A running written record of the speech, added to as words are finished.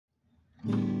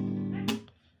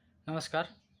नमस्कार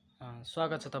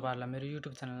स्वागत छ तपाईहरुलाई मेरो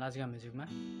YouTube च्यानल आजगा म्युजिकमा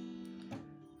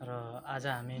र आज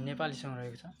हामी नेपाली सङ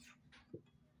रहेको छ।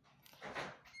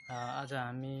 आज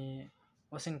हामी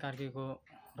ओसिन कार्कीको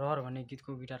रहर भन्ने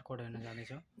गीतको गिटार कोड हेर्न जाँदै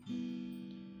छौं।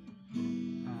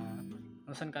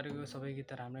 ओसिन कार्कीको सबै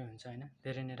गीत राम्रै हुन्छ हैन,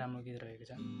 धेरै नै राम्रो गीत रहेको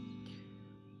छ।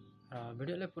 र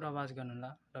भिडियोलाई पुरा वाच गर्नु होला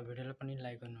र भिडियोलाई पनि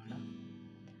लाइक गर्नु होला।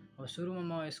 अब सुरुमा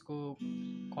म यसको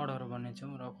कोडहरु भन्ने छु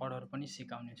र कोडहरु पनि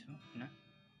सिकाउने छु हैन,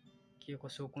 के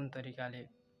कसो कुन तरिकाले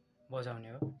बजाउने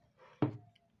हो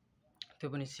त्यो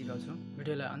पनि सिकाउँछु।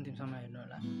 भिडियोलाई अन्तिमसम्म हेर्नु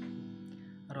होला।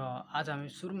 र आज हामी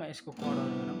सुरुमा यसको कोडहरु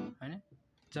हेरौं हैन।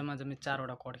 जम्मा 4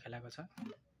 वटा कोड खेलाएको छ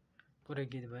पुरै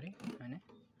गीतभरि हैन।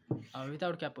 अब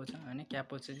विदाउट क्यापो छ हैन,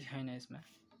 क्यापो चाहिँ छैन यसमा,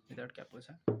 विदाउट क्यापो छ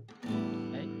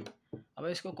है। अब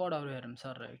यसको कोडहरु हेरौं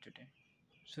सर र एकचोटी।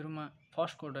 सुरुमा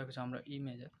फर्स्ट कोड रहेको छ हाम्रो ई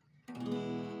मेजर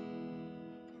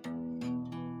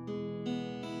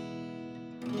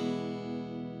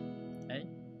है,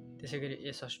 त्यसैगरी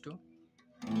एस2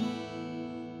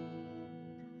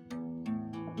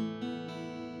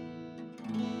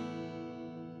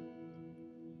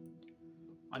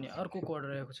 अनि अर्को कोड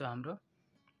रहेको छ हाम्रो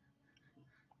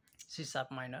सी शार्प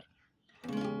माइनर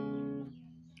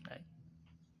है।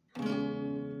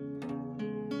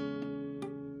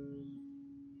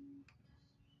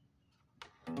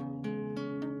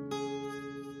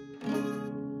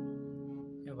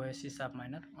 यो भयो सी शार्प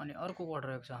माइनर। अनि अर्को कोड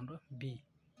रहेको छ हाम्रो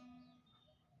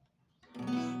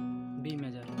बी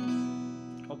मेजर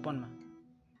ओपनमा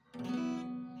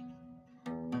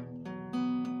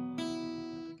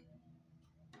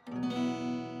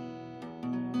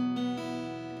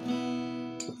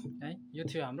है। यो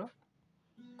थियो हाम्रो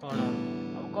कोडहरु।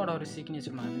 अब कोडहरु सिक्ने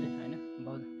छौं हामीले हैन,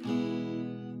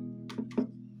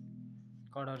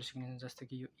 कोडहरु सिक्ने छौं। जस्तो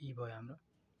कि यो ई भयो हाम्रो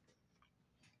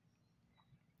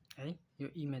है, यो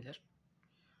ई मेजर।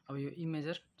 अब यो ई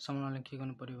मेजर सम्हाल्नलाई के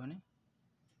गर्नु पर्यो भने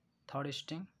थर्ड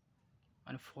स्ट्रिङ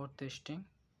अनि फोर्थ स्ट्रिङ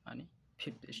अनि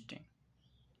फिफ्थ स्ट्रिङ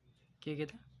के त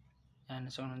यहाँ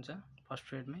सक्नुहुन्छ। First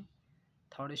फ्रेटमै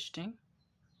third string,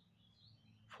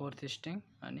 fourth string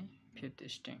अनि फिफ्थ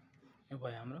स्ट्रिङ, यो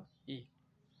भयो हाम्रो ई।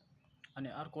 अनि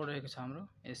अर्को रहेको छ हाम्रो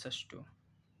एस2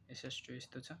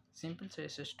 यस्तो छ, सिम्पल छ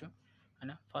एस2 हैन।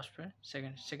 फर्स्ट फ्रेट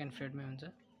सेकेन्ड फ्रेटमै हुन्छ,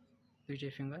 दुईटै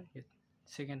फिंगर, यो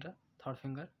सेकेन्ड र थर्ड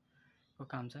फिंगर को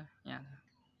काम छ यहाँ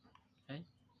है।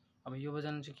 अब यो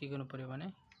बजाउन चाहिँ के गर्नु पर्यो भने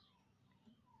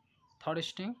थर्ड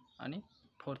स्ट्रिङ अनि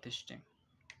फोर्थ स्ट्रिङ,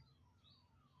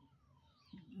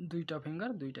 दुईटा फिंगर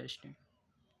दुईटा स्ट्रिङ,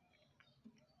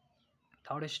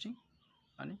 थर्ड स्ट्रिङ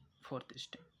अनि फोर्थ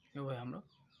स्ट्रिङ, यो भयो हाम्रो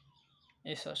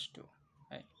एस2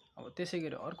 है। अब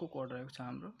त्यसैगरी अर्को कोड रहेको छ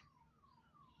हाम्रो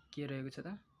के रहेको छ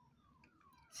त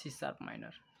सी शार्प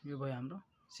माइनर। यो भयो हाम्रो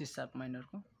सी शार्प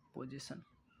माइनरको पोजिसन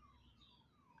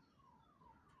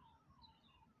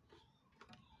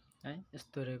है,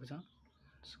 यस्तो रहेको छ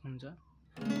हुन्छ।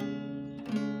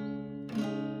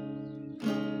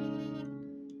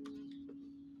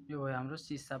 यो भयो हाम्रो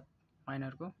सी शार्प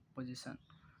माइनरको पोजिसन।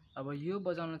 अब यो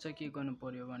बजाउन चाहिँ के गर्नु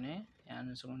पर्यो भने यहाँ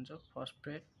हेर्न सक्नुहुन्छ। First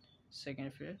freight,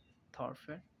 second freight, third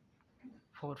freight,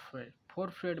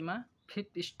 fourth फ्रेटमा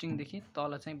fifth string देखि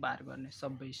तल चाहिँ बार गर्ने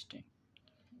सबै स्ट्रिङ,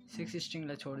 सिक्स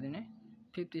स्ट्रिङलाई छोड्दिने,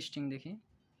 फिफ्थ स्ट्रिङ देखि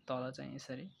तल चाहिँ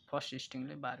यसरी फर्स्ट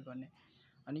स्ट्रिङले बार गर्ने।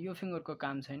 अनि यो फिंगरको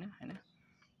काम छैन हैन,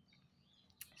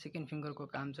 सेकेन्ड फिंगरको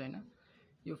काम छैन,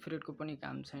 यो फ्रेटको पनि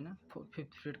काम छैन,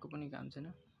 फिफ्थ फ्रेटको पनि काम छैन,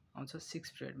 आउँछ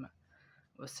सिक्स फ्रेटमा।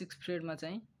 अब सिक्स फ्रेटमा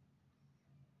चाहिँ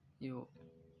यो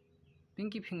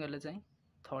पिंकी फिंगरले चाहिँ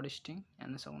थर्ड स्ट्रिङ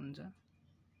हेर्न सक्नुहुन्छ,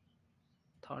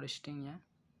 थर्ड स्ट्रिङ यहाँ,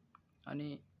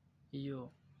 अनि यो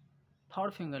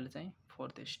थर्ड फिंगरले चाहिँ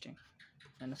फोर्थ स्ट्रिङ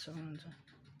हेर्न सक्नुहुन्छ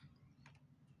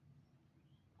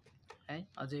है।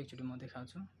 अझै एकचोटि म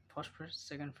देखाउँछु। First freight,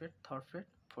 second freight, third freight,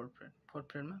 fourth freight, fourth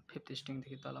फ्रेटमा fifth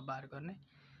स्ट्रिङदेखि तल बार गर्ने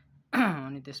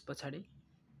अनि त्यस पछाडि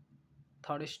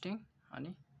थर्ड स्ट्रिङ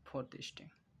अनि फोर्थ स्ट्रिङ,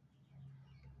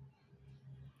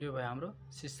 यो भयो हाम्रो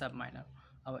सी शार्प माइनर।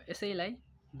 अब यसैलाई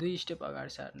दुई स्टेप अगाडि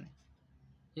सार्ने,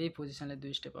 यही पोजिसनलाई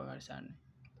दुई स्टेप अगाडि सार्ने,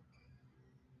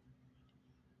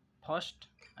 फर्स्ट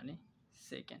अनि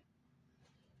सेकेन्ड।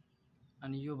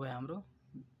 अनि यो भयो हाम्रो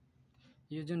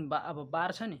यो जुन अब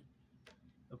बार छ नि,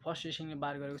 फर्स्ट स्ट्रिङले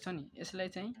बार गरेको छ नि, यसलाई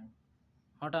चाहिँ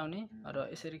हटाउने र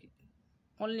यसरी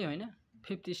ओन्ली होइन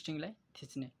फिफ्थ स्ट्रिङलाई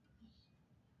थिच्ने,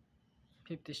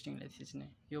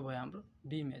 यो भयो हाम्रो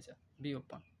बी मेजर, बी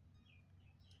ओपन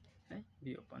है।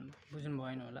 बी ओपन बुझ्नु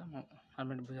भएन होला, म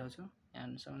अर्कोपल्ट बुझाउँछु। यहाँ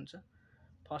हेर्न सक्नुहुन्छ।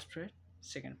 First freight,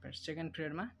 second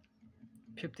फ्रेटमा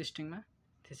fifth स्ट्रिङमा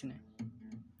थिच्ने,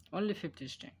 only fifth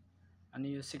string. अनि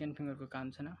यो सेकेन्ड फिंगरको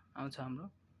काम छैन, आउँछ हाम्रो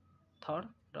थर्ड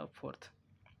र फोर्थ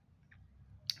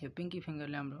यो पिंकी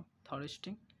फिंगरले हाम्रो थर्ड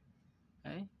स्ट्रिङ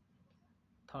है,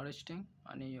 थर्ड स्ट्रिङ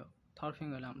अनि यो थर्ड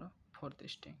फिंगरले हाम्रो फोर्थ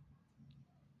स्ट्रिङ।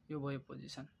 यो भयो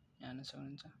पोजिसन, यहाँ हेर्न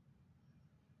सक्नुहुन्छ।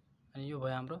 अनि यो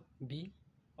भयो हाम्रो बी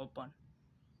ओपन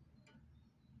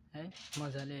है,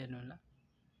 मजाले हेर्नु होला।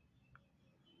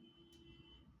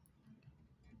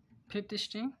 फिफ्थ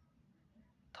स्ट्रिङ,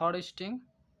 थर्ड स्ट्रिङ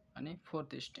अनि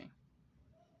फोर्थ स्ट्रिङ,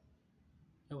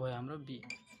 यो भयो हाम्रो बी।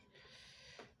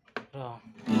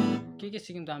 र के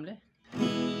सिक्यौं त हामीले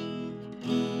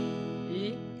ई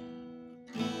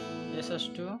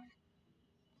SS2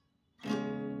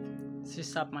 सी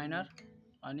शार्प माइनर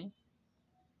अनि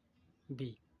बी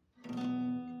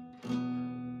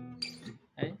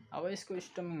है। अब यसको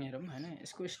स्ट्रमिङ हेरौँ हैन,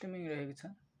 यसको स्ट्रमिङ रहेको छ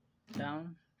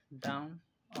down down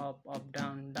up up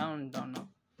down down down up,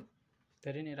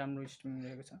 धेरै नै राम्रो स्ट्रमिङ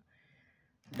रहेको छ।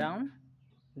 Down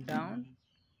down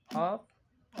up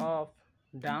up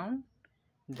down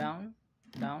down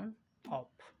down up,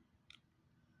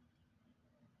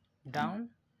 down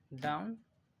down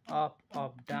up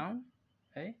up down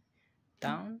है,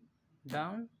 down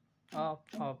down up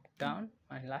up down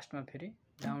अनि लास्टमा फेरि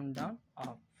डाउन डाउन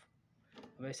अप।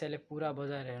 अब यसैले पुरा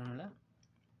बजाएर हेर्नु होला।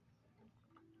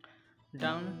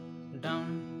 Down down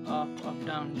up up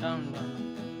down down down,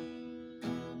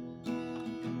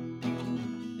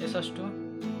 SS2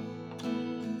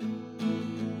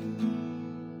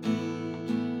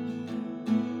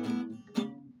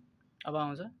 अब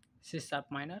आउँछ सी शार्प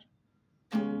माइनर,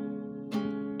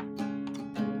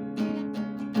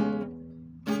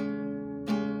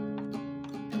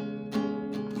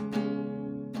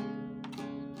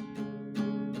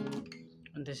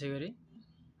 अनि त्यसै गरी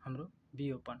हाम्रो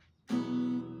बी ओपन।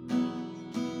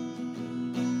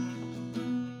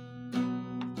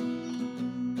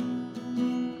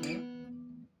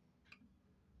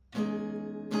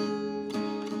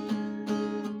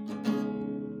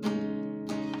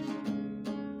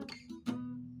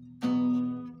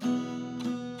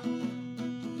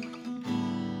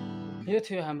 यो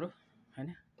थियो हाम्रो हैन।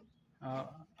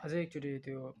 अझै एकचोटि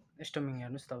त्यो स्ट्रमिङ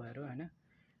हेर्नुस् तपाईहरु हैन।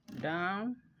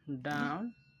 डाउन डाउन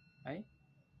है,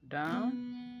 down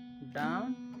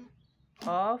down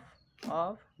of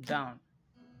of down,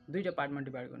 दुईटा पार्टमा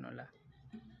डिभाइड गर्नु होला,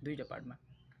 दुईटा पार्टमा।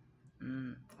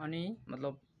 अनि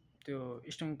मतलब त्यो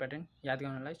स्ट्रमिङ प्याटर्न याद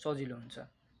गर्नलाई सजिलो हुन्छ।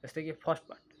 जस्तै कि first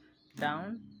part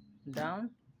down down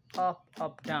up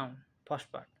up down first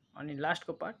part, अनि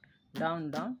लास्टको पार्ट डाउन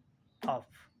डाउन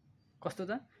अफ। कस्तो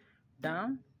त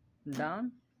down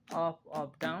down up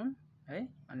up down है,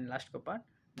 अनि लास्टको part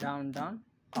down down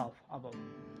of up up.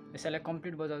 यसैलाई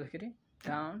कम्प्लिट बजाउँदाखेरि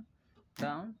down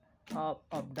down up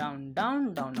up down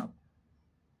down down up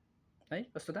है।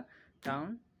 कस्तो त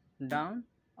down down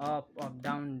up up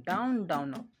down down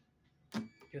down up.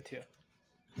 यो थियो।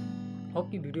 होप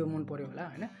कि भिडियो मन पर्यो होला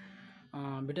हैन।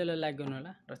 भिडियोलाई लाइक गर्नु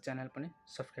होला र च्यानल पनि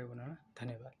सब्स्क्राइब गर्नु होला।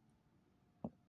 धन्यवाद।